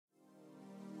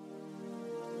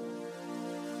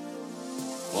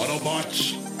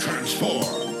Autobots, transform!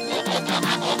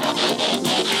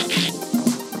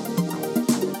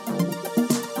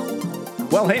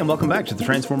 Well, hey, and welcome back to the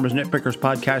Transformers Nitpickers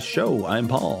podcast show. I'm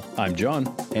Paul. I'm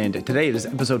John. And today it is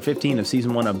episode 15 of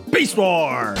season 1 of Beast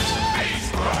Wars!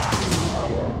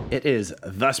 It is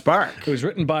The Spark. It was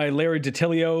written by Larry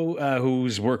DiTillio,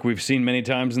 whose work we've seen many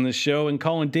times in this show, and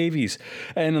Colin Davies.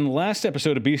 And in the last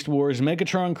episode of Beast Wars,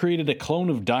 Megatron created a clone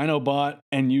of Dinobot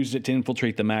and used it to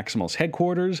infiltrate the Maximals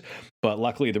headquarters. But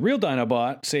luckily, the real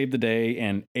Dinobot saved the day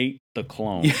and ate the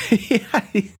clone. Yeah,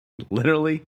 he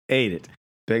literally ate it.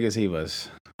 Big as he was.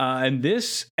 And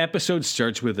this episode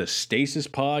starts with a stasis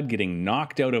pod getting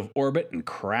knocked out of orbit and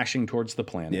crashing towards the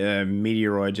planet. Yeah,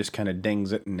 meteoroid just kind of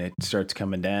dings it and it starts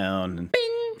coming down. And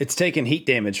bing! It's taking heat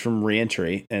damage from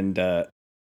re-entry, and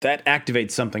that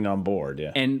activates something on board,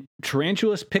 yeah. And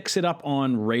Tarantulas picks it up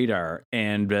on radar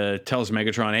and tells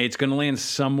Megatron, hey, it's going to land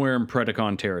somewhere in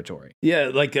Predacon territory. Yeah,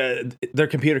 like their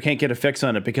computer can't get a fix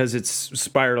on it because it's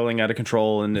spiraling out of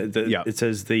control, and it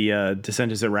says the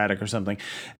descent is erratic or something.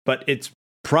 But it's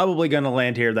probably going to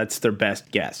land here. That's their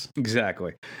best guess.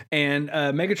 Exactly. And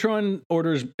Megatron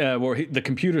orders, the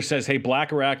computer says, hey,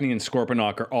 Black Arachne and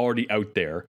Scorponok are already out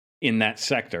there in that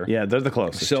sector. Yeah, they're the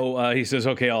closest. So he says,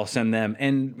 okay, I'll send them.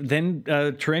 And then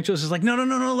Tarantulas is like, no,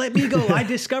 let me go. I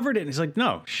discovered it. And he's like,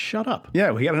 no, shut up.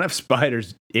 Yeah, we got enough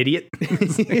spiders, idiot.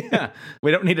 Yeah. We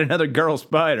don't need another girl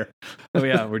spider. Oh,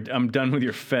 yeah, I'm done with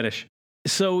your fetish.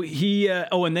 So he,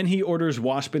 and then he orders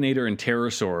Waspinator and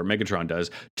Terrorsaur, Megatron does,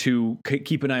 to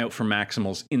keep an eye out for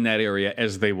Maximals in that area,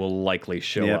 as they will likely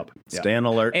show up. Stay on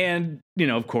alert. And,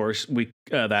 of course,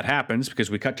 that happens because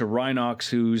we cut to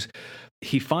Rhinox,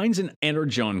 he finds an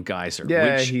Energon geyser,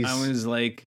 which I was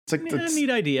like, it's like a neat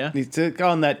idea. He's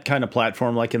on that kind of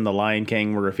platform, like in The Lion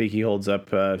King, where Rafiki holds up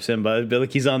Simba.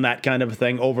 Like he's on that kind of a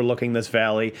thing, overlooking this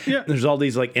valley. Yeah. There's all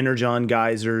these like Energon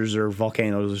geysers or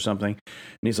volcanoes or something.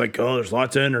 And he's like, oh, there's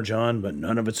lots of Energon, but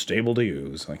none of it's stable to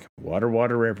use. Like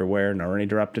water everywhere, nor any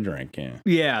drop to drink.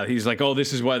 Yeah. He's like, oh,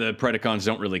 this is why the Predacons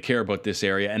don't really care about this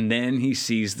area. And then he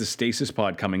sees the stasis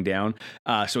pod coming down.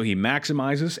 So he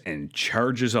maximizes and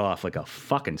charges off like a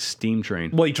fucking steam train.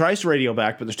 Well, he tries to radio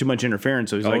back, but there's too much interference.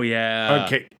 So he's like, yeah.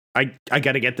 Okay, I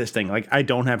got to get this thing. Like, I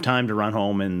don't have time to run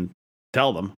home and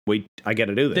tell them, I got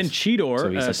to do this. Then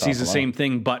Cheetor sees the same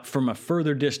thing, but from a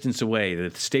further distance away. The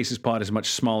stasis pod is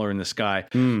much smaller in the sky.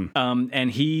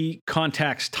 And he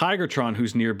contacts Tigertron,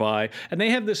 who's nearby, and they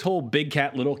have this whole big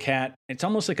cat, little cat. It's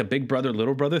almost like a big brother,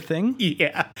 little brother thing.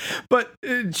 Yeah, but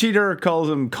Cheetor calls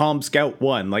him Calm Scout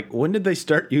 1. Like, when did they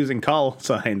start using call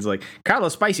signs? Like,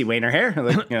 Carlos Spicy Wiener here?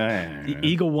 Like,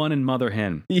 Eagle 1 and Mother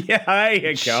Hen. Yeah, there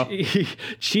you go.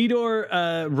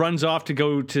 Cheetor runs off to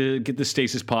go to get the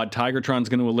stasis pod. Tigertron's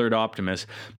going to alert Optimus.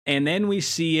 And then we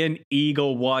see an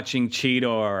eagle watching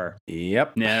Cheetor.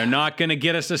 Yep. Now, they're not going to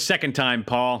get us a second time,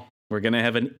 Paul. We're going to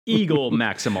have an eagle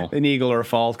Maximal. An eagle or a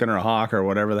falcon or a hawk or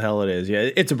whatever the hell it is. Yeah,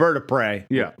 it's a bird of prey.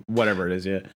 Yeah. Whatever it is,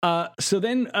 yeah. So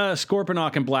then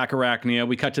Scorponok and Black Arachnia,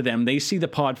 we cut to them. They see the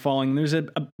pod falling. There's a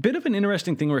bit of an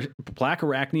interesting thing where Black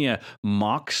Arachnia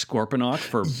mocks Scorponok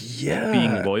for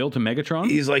being loyal to Megatron.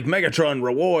 He's like, Megatron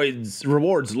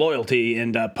rewards loyalty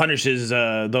and punishes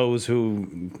those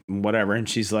who whatever. And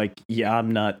she's like, yeah,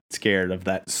 I'm not scared of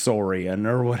that Saurian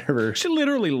or whatever. She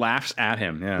literally laughs at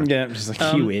him. Yeah, she's like,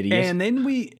 you idiot. And then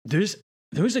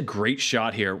there's a great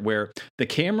shot here where the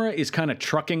camera is kind of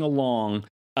trucking along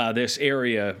this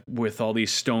area with all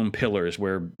these stone pillars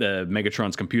where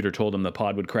Megatron's computer told him the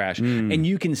pod would crash. And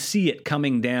you can see it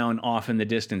coming down off in the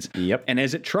distance. Yep. And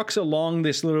as it trucks along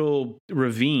this little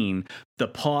ravine, the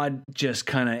pod just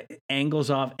kind of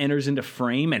angles off, enters into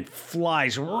frame, and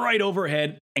flies right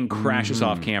overhead and crashes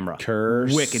off camera.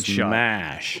 Wicked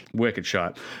smash. Shot. Wicked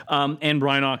shot. And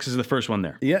Rhinox is the first one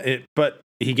there. Yeah, but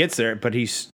he gets there, but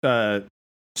he's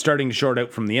starting to short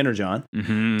out from the Energon.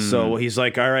 So he's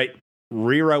like, all right,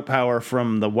 reroute power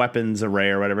from the weapons array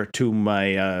or whatever to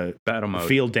my battle mode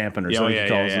field dampeners, he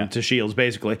calls them, to shields,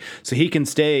 basically. So he can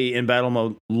stay in battle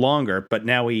mode longer, but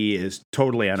now he is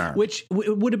totally unarmed. Which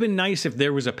would have been nice if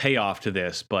there was a payoff to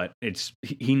this, but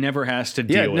he never has to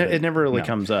deal with it. It never really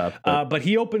comes up. But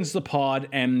he opens the pod,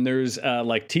 and there's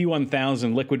like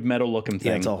T-1000 liquid metal looking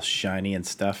thing. Yeah, it's all shiny and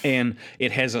stuff. And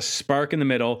it has a spark in the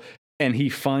middle, and he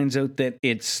finds out that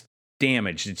it's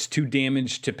damaged. It's too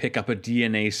damaged to pick up a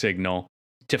DNA signal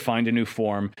to find a new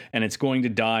form, and it's going to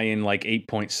die in like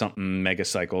 8-point-something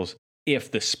megacycles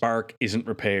if the spark isn't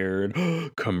repaired.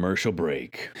 Commercial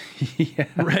break.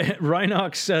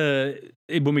 Rhinox,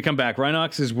 when we come back,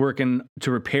 Rhinox is working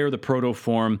to repair the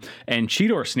protoform, and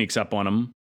Cheetor sneaks up on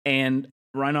him, and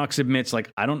Rhinox admits,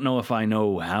 like, I don't know if I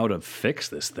know how to fix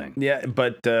this thing. Yeah,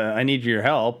 but I need your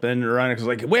help. And Rhinox is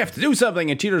like, we have to do something.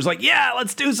 And Cheetor's like, yeah,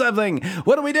 let's do something.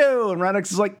 What do we do? And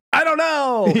Rhinox is like, I don't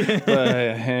know.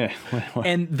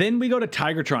 And then we go to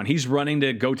Tigertron. He's running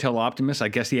to go tell Optimus. I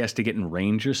guess he has to get in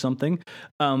range or something.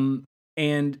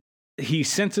 And he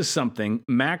senses something,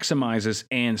 maximizes,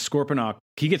 and Scorponok,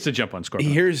 he gets to jump on Scorponok.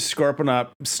 He hears Scorponok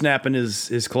snapping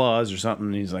his claws or something.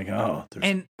 And he's like, oh, there's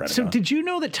And Predacon. so did you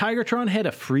know that Tigertron had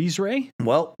a freeze ray?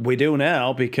 Well, we do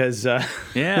now because...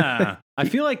 Yeah. I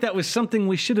feel like that was something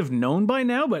we should have known by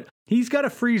now, but he's got a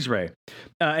freeze ray.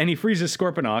 And he freezes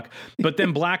Scorponok, but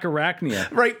then Black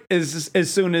Arachnia. Right, as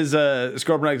soon as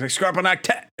Scorponok's like, Scorponok,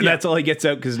 and that's all he gets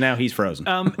out because now he's frozen.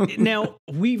 Now,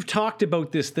 we've talked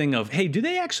about this thing of, hey, do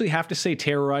they actually have to say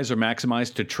terrorize or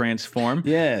maximize to transform?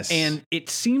 Yes. And it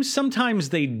seems sometimes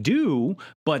they do,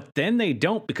 but then they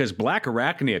don't because Black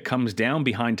Arachnia comes down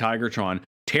behind Tigertron,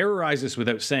 terrorizes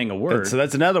without saying a word. So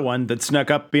that's another one that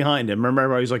snuck up behind him.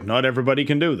 Remember, he's like, not everybody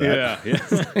can do that.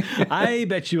 Yeah. I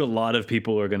bet you a lot of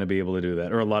people are going to be able to do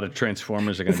that, or a lot of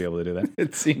Transformers are going to be able to do that.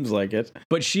 It seems like it.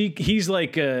 But he's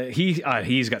like,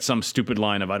 he's got some stupid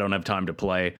line of, I don't have time to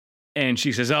play. And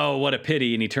she says, oh, what a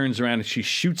pity. And he turns around and she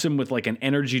shoots him with like an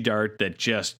energy dart that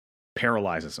just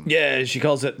paralyzes him. Yeah, she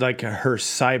calls it like her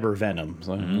cyber venom.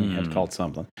 So you had to call it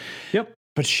something. Yep.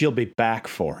 But she'll be back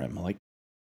for him. Like,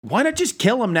 why not just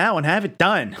kill him now and have it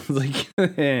done? Like,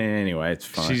 anyway, it's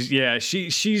fine.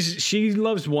 She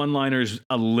loves one-liners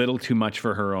a little too much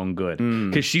for her own good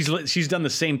because she's done the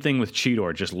same thing with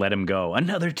Cheetor. Just let him go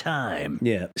another time.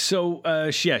 Yeah. So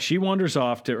she wanders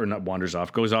off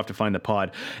goes off to find the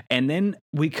pod, and then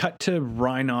we cut to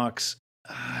Rhinox.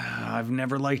 I've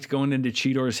never liked going into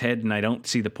Cheetor's head, and I don't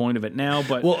see the point of it now.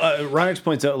 But Rhinox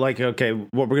points out, like, okay,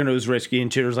 what we're going to do is risky,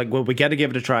 and Cheetor's like, well, we got to give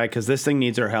it a try because this thing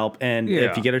needs our help, and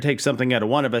if you got to take something out of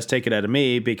one of us, take it out of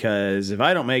me, because if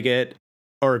I don't make it,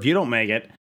 or if you don't make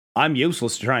it, I'm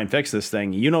useless to try and fix this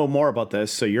thing. You know more about this,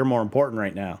 so you're more important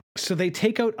right now. So they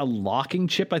take out a locking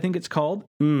chip, I think it's called.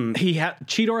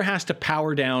 Cheetor has to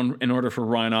power down in order for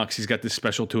Rhinox. He's got this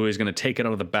special tool. He's going to take it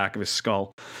out of the back of his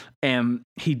skull. And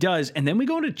he does. And then we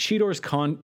go into Cheetor's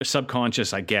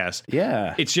subconscious, I guess.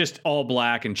 Yeah. It's just all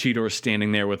black, and Cheetor's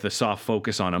standing there with a soft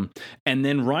focus on him. And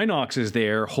then Rhinox is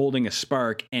there holding a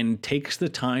spark and takes the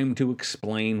time to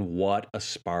explain what a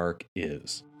spark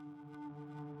is.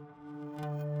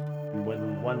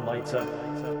 When one lights up,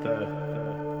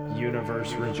 the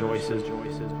universe rejoices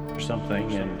or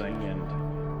something, and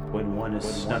when one is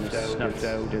snuffed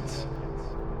out, it's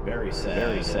very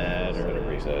sad, or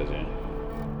whatever he says.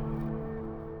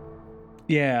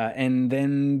 Yeah, and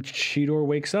then Cheetor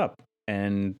wakes up,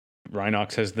 and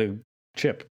Rhinox has the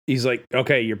chip. He's like,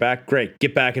 okay, you're back, great,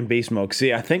 get back in beast mode.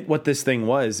 See, I think what this thing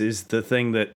is the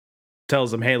thing that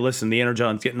tells him, hey, listen, the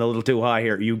Energon's getting a little too high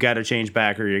here. You got to change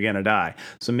back or you're going to die.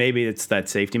 So maybe it's that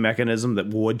safety mechanism that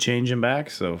would change him back.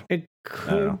 So it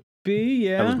could be,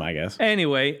 yeah. That was my guess.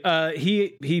 Anyway,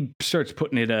 he starts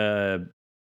putting it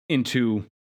into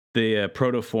the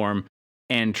protoform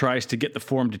and tries to get the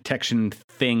form detection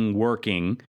thing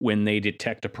working when they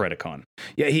detect a Predacon.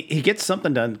 Yeah, he gets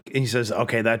something done. And he says,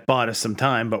 okay, that bought us some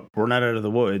time, but we're not out of the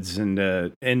woods. And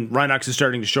Rhinox is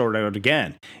starting to short out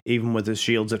again, even with his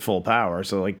shields at full power.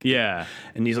 So, like, yeah.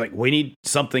 And he's like, we need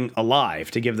something alive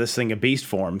to give this thing a beast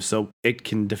form so it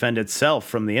can defend itself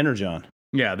from the Energon.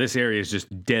 Yeah, this area is just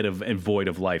dead and void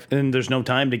of life. And there's no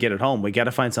time to get it home. We got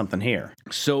to find something here.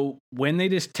 So when they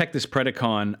detect this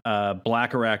Predacon,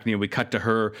 Black Arachnia, we cut to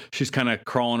her. She's kind of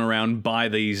crawling around by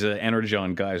these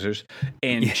Energon geysers.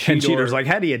 And Cheetor's like,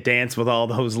 how do you dance with all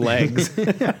those legs?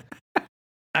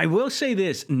 I will say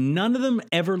this. None of them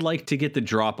ever like to get the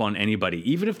drop on anybody.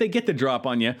 Even if they get the drop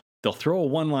on you, they'll throw a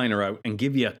one-liner out and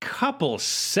give you a couple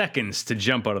seconds to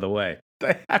jump out of the way.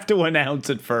 They have to announce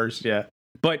it first, yeah.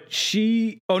 But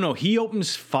he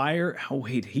opens fire. Oh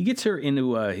wait, he gets her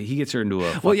into a.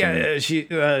 Well, yeah, she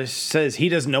says he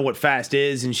doesn't know what fast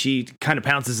is, and she kind of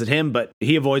pounces at him, but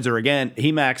he avoids her again.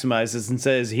 He maximizes and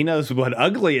says he knows what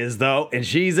ugly is, though, and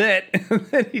she's it. And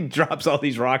then he drops all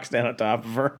these rocks down on top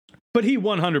of her. But he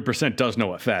 100% does know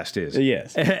what fast is.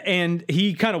 Yes. And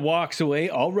he kind of walks away.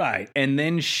 All right. And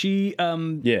then she...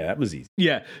 yeah, that was easy.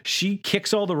 Yeah. She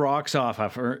kicks all the rocks off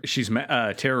of her. She's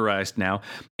terrorized now.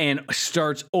 And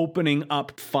starts opening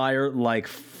up fire like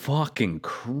fucking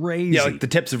crazy. Yeah, like the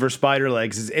tips of her spider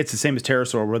legs. It's the same as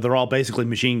Pterosaur, where they're all basically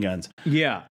machine guns.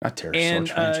 Yeah. Not Pterosaur. And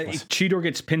Cheetor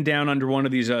gets pinned down under one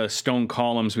of these stone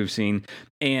columns we've seen.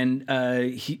 And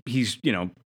he's,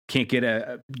 can't get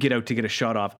out to get a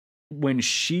shot off. When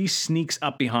she sneaks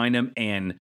up behind him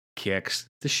and kicks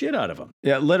the shit out of him.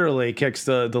 Yeah, literally kicks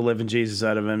the living Jesus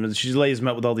out of him. And she lays him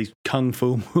out with all these kung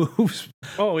fu moves.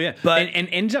 Oh, yeah. But- and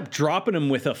ends up dropping him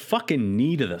with a fucking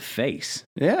knee to the face.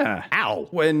 Yeah. Ow.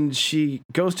 When she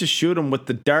goes to shoot him with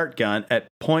the dart gun at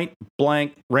point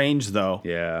blank range, though,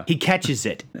 Yeah. he catches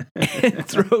it and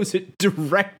throws it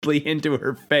directly into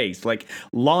her face, like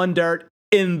lawn dart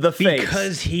in the face.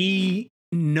 Because he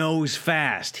knows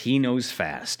fast. He knows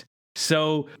fast.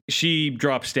 So she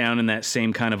drops down in that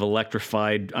same kind of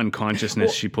electrified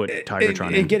unconsciousness she put Tigertron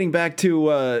in. And getting back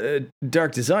to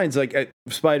Dark Designs, like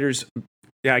spiders,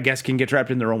 yeah, I guess can get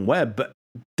trapped in their own web, but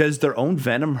does their own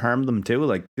venom harm them too?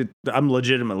 Like, I'm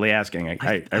legitimately asking.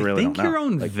 I really think don't know. your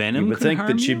own like, venom you would could think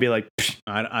harm that she'd you? be like,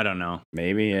 I don't know.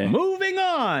 maybe. Yeah. Moving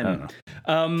I don't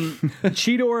on. know.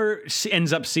 Cheetor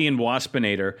ends up seeing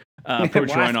Waspinator approach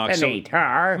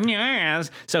Rhinox.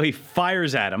 Yes. So he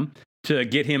fires at him to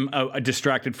get him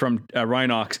distracted from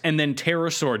Rhinox, and then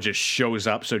Pterosaur just shows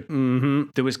up. So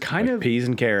there was kind of peas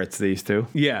and carrots, these two.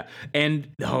 yeah, and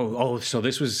so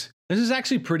this is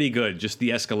actually pretty good. Just the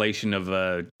escalation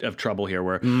of trouble here,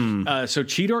 where so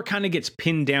Cheetor kind of gets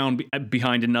pinned down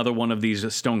behind another one of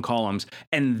these stone columns,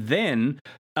 and then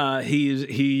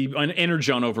an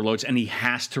Energon overloads, and he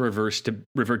has to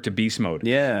revert to beast mode.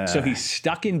 Yeah. So he's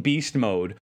stuck in beast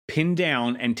mode, pinned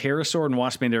down, and Pterosaur and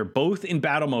Waspinator, both in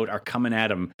battle mode, are coming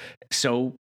at him.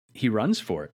 So he runs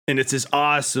for it. And it's this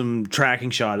awesome tracking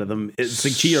shot of them. It's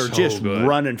like Cheetor So just good.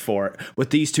 running for it with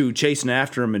these two chasing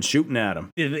after him and shooting at him.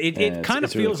 It kind of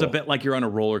it's really feels cool. a bit like you're on a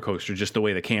roller coaster, just the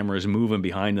way the camera is moving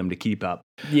behind them to keep up.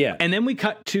 Yeah. And then we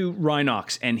cut to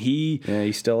Rhinox, and Yeah,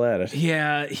 he's still at it.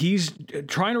 yeah, he's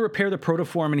trying to repair the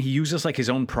protoform, and he uses like his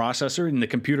own processor, and the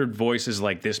computer voice is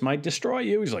like, "This might destroy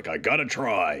you." He's like, "I gotta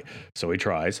try." So he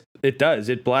tries. It does.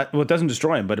 It doesn't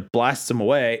destroy him, but it blasts him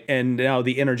away. And now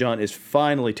the Energon is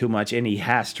finally too much, and he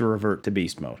has to revert to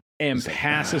beast mode. And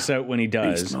passes out when he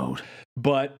does. Beast mode.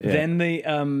 But then the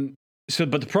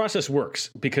but the process works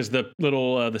because the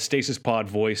little the stasis pod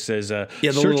voice says the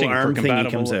searching little arm for thingy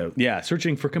compatible comes out. Yeah,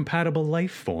 searching for compatible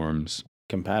life forms.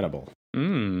 Compatible.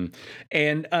 And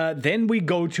then we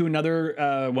go to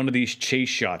another one of these chase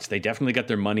shots. They definitely got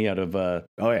their money out of Oh,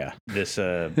 yeah. this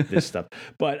stuff.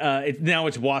 But now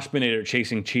it's Waspinator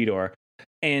chasing Cheetor.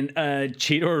 And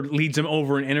Cheetor leads him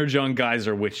over an Energon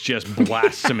geyser, which just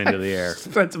blasts him into the air.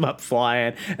 Sets him up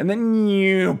flying. And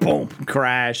then, boom,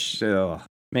 crash. Ugh.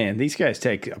 Man, these guys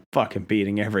take a fucking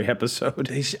beating every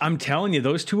episode. I'm telling you,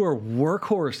 those two are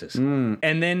workhorses.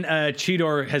 And then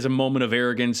Cheetor has a moment of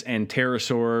arrogance, and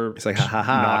Pterosaur It's like, ha, ha,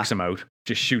 ha. knocks him out,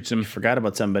 just shoots him. Forgot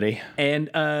about somebody. And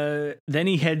then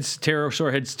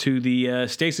Pterosaur heads to the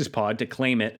stasis pod to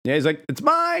claim it. Yeah, he's like, it's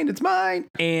mine, it's mine.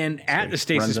 And at the runs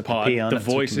stasis up to pod, pee on the it,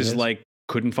 so voice it is can like,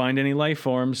 couldn't find any life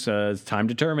forms. It's time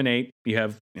to terminate. You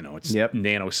have, it's Yep.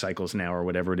 nanocycles now or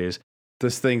whatever it is.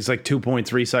 This thing's like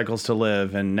 2.3 cycles to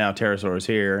live, and now Pterosaur is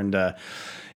here, and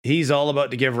he's all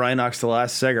about to give Rhinox the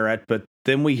last cigarette, but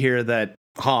then we hear that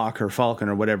hawk or falcon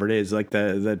or whatever it is, like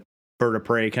the bird of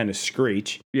prey kind of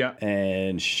screech, Yeah.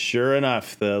 and sure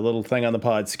enough, the little thing on the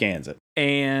pod scans it.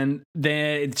 And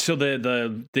then, so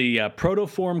the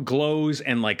protoform glows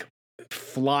and like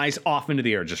flies off into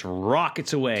the air, just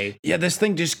rockets away. Yeah, this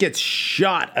thing just gets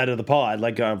shot out of the pod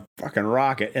like a fucking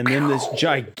rocket, and then this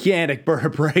gigantic bird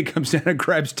of prey comes in and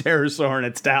grabs Pterosaur and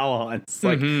its talons.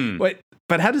 Like, wait,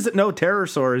 but how does it know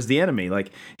Pterosaur is the enemy?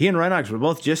 Like, he and Rhinox were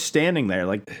both just standing there.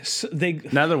 Like, So they.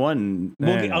 neither one.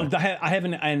 I have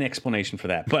an explanation for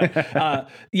that, but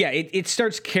it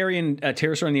starts carrying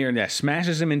Pterosaur in the air and that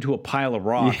smashes him into a pile of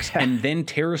rocks, and then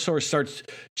Pterosaur starts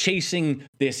chasing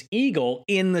this eagle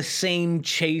in the same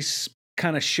chase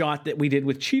kind of shot that we did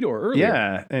with Cheetor earlier.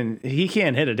 Yeah, and he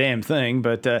can't hit a damn thing,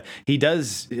 but he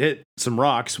does hit some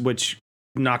rocks, which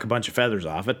knock a bunch of feathers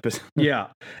off it. But Yeah,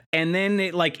 and then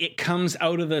it comes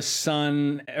out of the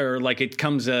sun, or like it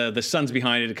comes the sun's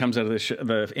behind it. It comes out of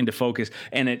the into focus,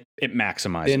 and it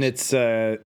maximizes. and it's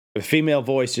a female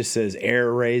voice just says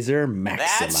 "Air Razor Maxima."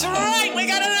 That's right, we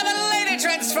got another lady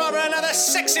transformer, another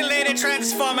sexy lady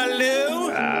transformer, Lou.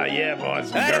 Yeah,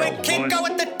 boys. And we keep going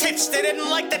with the tits. They didn't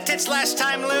like the tits last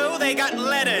time, Lou. They got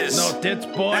letters. No tits,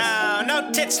 boys. No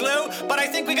tits, Lou. But I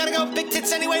think we gotta go big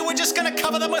tits anyway. We're just gonna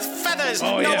cover them with feathers.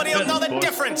 Oh, yeah, Nobody will know feathers, the boys.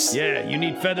 difference. Yeah, you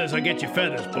need feathers. I'll get you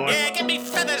feathers, boys. Yeah, give me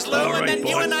feathers, Lou, All and right, then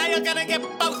you boys. and I are gonna get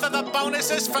both of the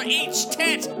bonuses for each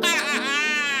tit.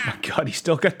 God, he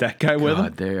still got that guy with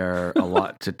him. they are a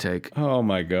lot to take. Oh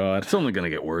my God. It's only going to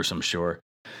get worse, I'm sure.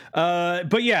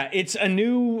 But yeah, it's a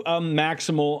new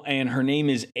Maximal, and her name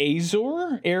is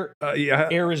Azor.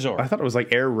 Aerazor. I thought it was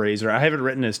like Air Razor. I have it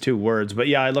written as 2 words, but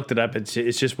yeah, I looked it up. It's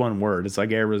just one word. It's like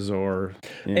Aerazor.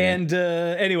 Yeah. And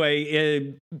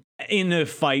anyway, in the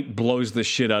fight, blows the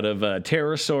shit out of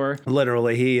Pterosaur.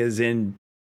 Literally, he is in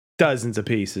dozens of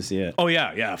pieces. Yeah. Oh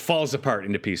yeah, falls apart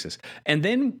into pieces. And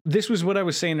then this was what I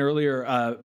was saying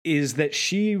earlier. Is that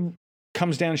she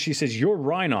comes down and she says, "You're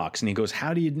Rhinox," and he goes,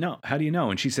 "How do you know? How do you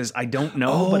know?" And she says, "I don't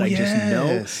know, but I just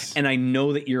know, and I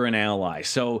know that you're an ally."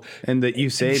 So, and that you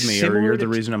saved me, or you're the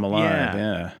reason I'm alive.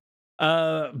 Yeah.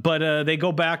 But they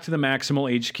go back to the Maximal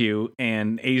HQ,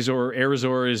 and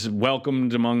Aerazor is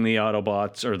welcomed among the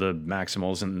Autobots or the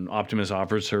Maximals, and Optimus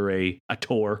offers her a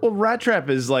tour. Well, Rat Trap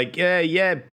is like,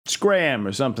 yeah, scram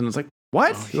or something. It's like,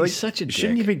 what? He's like, such a dick.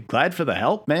 Shouldn't you be glad for the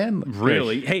help, man?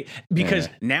 Really? Hey, because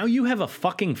now you have a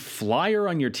fucking flyer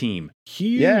on your team.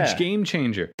 Huge game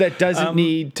changer. That doesn't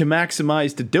need to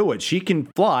maximize to do it. She can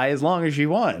fly as long as she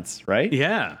wants, right?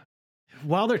 Yeah.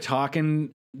 While they're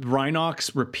talking,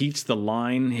 Rhinox repeats the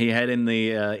line he had in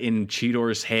the in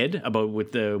Cheetor's head about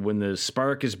when the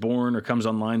spark is born or comes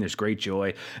online, there's great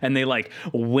joy, and they like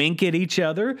wink at each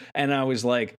other, and I was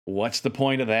like, what's the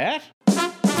point of that?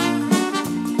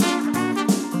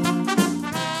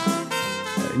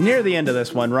 Near the end of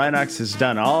this one, Rhinox has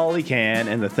done all he can,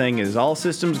 and the thing is all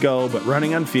systems go, but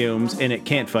running on fumes, and it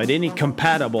can't find any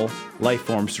compatible life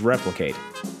forms to replicate.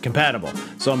 Compatible.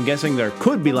 So I'm guessing there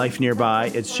could be life nearby,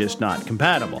 it's just not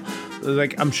compatible.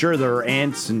 Like, I'm sure there are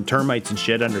ants and termites and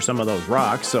shit under some of those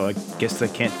rocks, so I guess they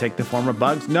can't take the form of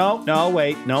bugs? No,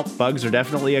 bugs are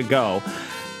definitely a go.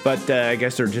 But I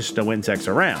guess they're just no insects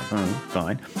around.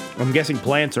 Fine. I'm guessing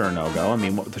plants are a no-go. I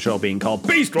mean, with the show being called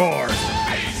Beast Wars!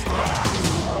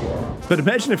 But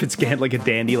imagine if it scanned like a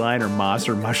dandelion or moss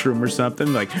or mushroom or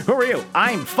something. Like, who are you?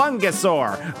 I'm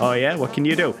Fungusaur. Oh yeah? What can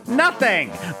you do?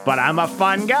 Nothing! But I'm a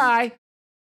fun guy.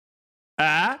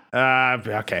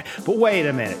 Okay. But wait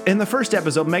a minute. In the first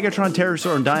episode, Megatron,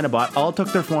 Pterosaur, and Dinobot all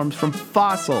took their forms from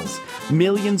fossils.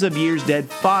 Millions of years dead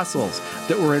fossils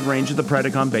that were in range of the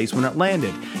Predacon base when it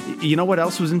landed. You know what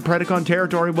else was in Predacon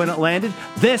territory when it landed?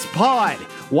 This pod!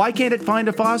 Why can't it find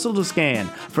a fossil to scan?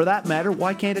 For that matter,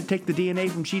 why can't it take the DNA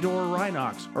from Cheetor or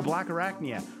Rhinox or Black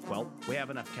Arachnia? Well, we have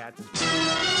enough cats.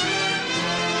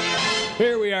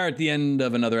 Here we are at the end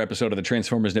of another episode of the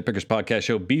Transformers Nitpickers podcast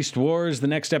show, Beast Wars. The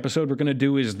next episode we're going to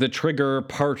do is The Trigger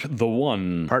Part the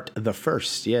 1. Part the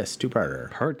first, yes,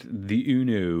 2-parter. Part the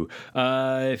uno.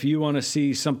 If you want to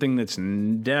see something that's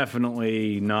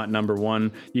definitely not number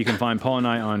 1, you can find Paul and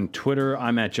I on Twitter.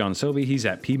 I'm at John Sobey. He's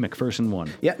at P. McPherson1.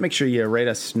 Yeah, make sure you rate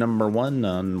us number 1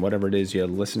 on whatever it is you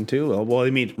listen to. Well,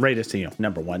 I mean, rate us,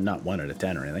 number 1, not 1 out of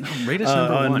 10 or anything. Rate us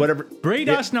number 1. Whatever. Rate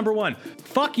us number 1.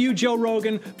 Fuck you, Joe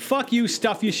Rogan. Fuck you,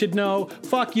 Stuff You Should Know.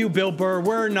 Fuck you, Bill Burr.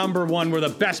 We're number 1. We're the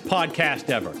best podcast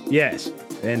ever. Yes,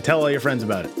 and tell all your friends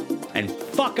about it. And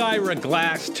fuck Ira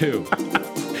Glass, too.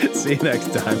 See you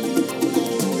next time.